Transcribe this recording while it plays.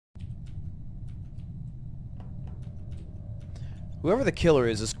Whoever the killer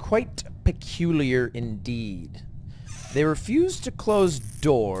is quite peculiar indeed. They refuse to close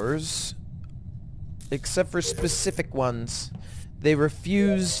doors, except for specific ones. They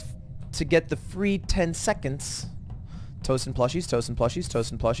refuse to get the free 10 seconds. Toast and plushies, toast and plushies,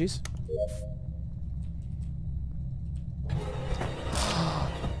 toast and plushies.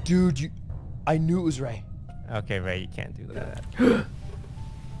 Dude, I knew it was Ray. Okay, Ray, you can't do that.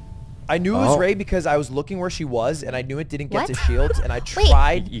 I knew it was Ray because I was looking where she was and I knew it didn't get to What? shields and I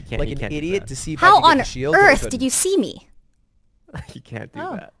tried You can't- like you an can't do idiot that. to see if I How could get on the shield. but I earth couldn't. did you see me? You can't do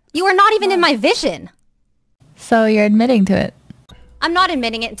Oh. that. You were not even in my vision. So you're admitting to it. I'm not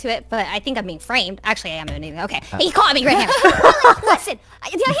admitting it to it, but I think I'm being framed. Actually, I am admitting it. Okay. He caught me right here. Listen,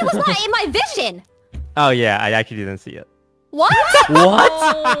 he was not in my vision. Oh yeah, I actually didn't see it. What? What?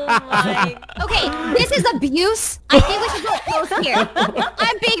 Oh my. Okay, this is abuse. I think we should go close here.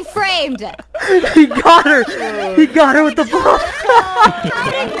 I'm being framed. He got her! He got her with the ball!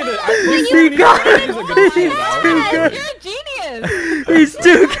 He got her! He's too good! You're a genius. He's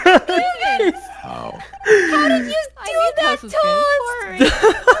too good! Oh. How did you do that, Toast?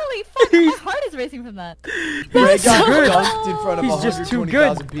 Holy fuck, my heart is racing from that. Ray got good. dunked in front of He's just too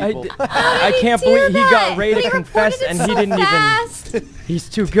good. 120,000 people. I can't believe he got Ray to confess and he didn't even... He's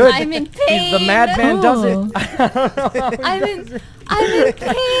too good. I'm in He's the pain. madman does it. I'm in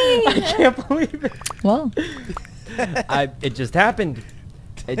pain. I can't believe it. Well, It just happened.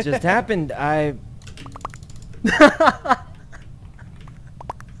 It just happened. I'm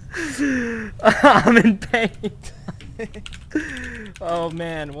in pain. Oh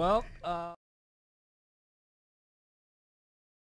man, well,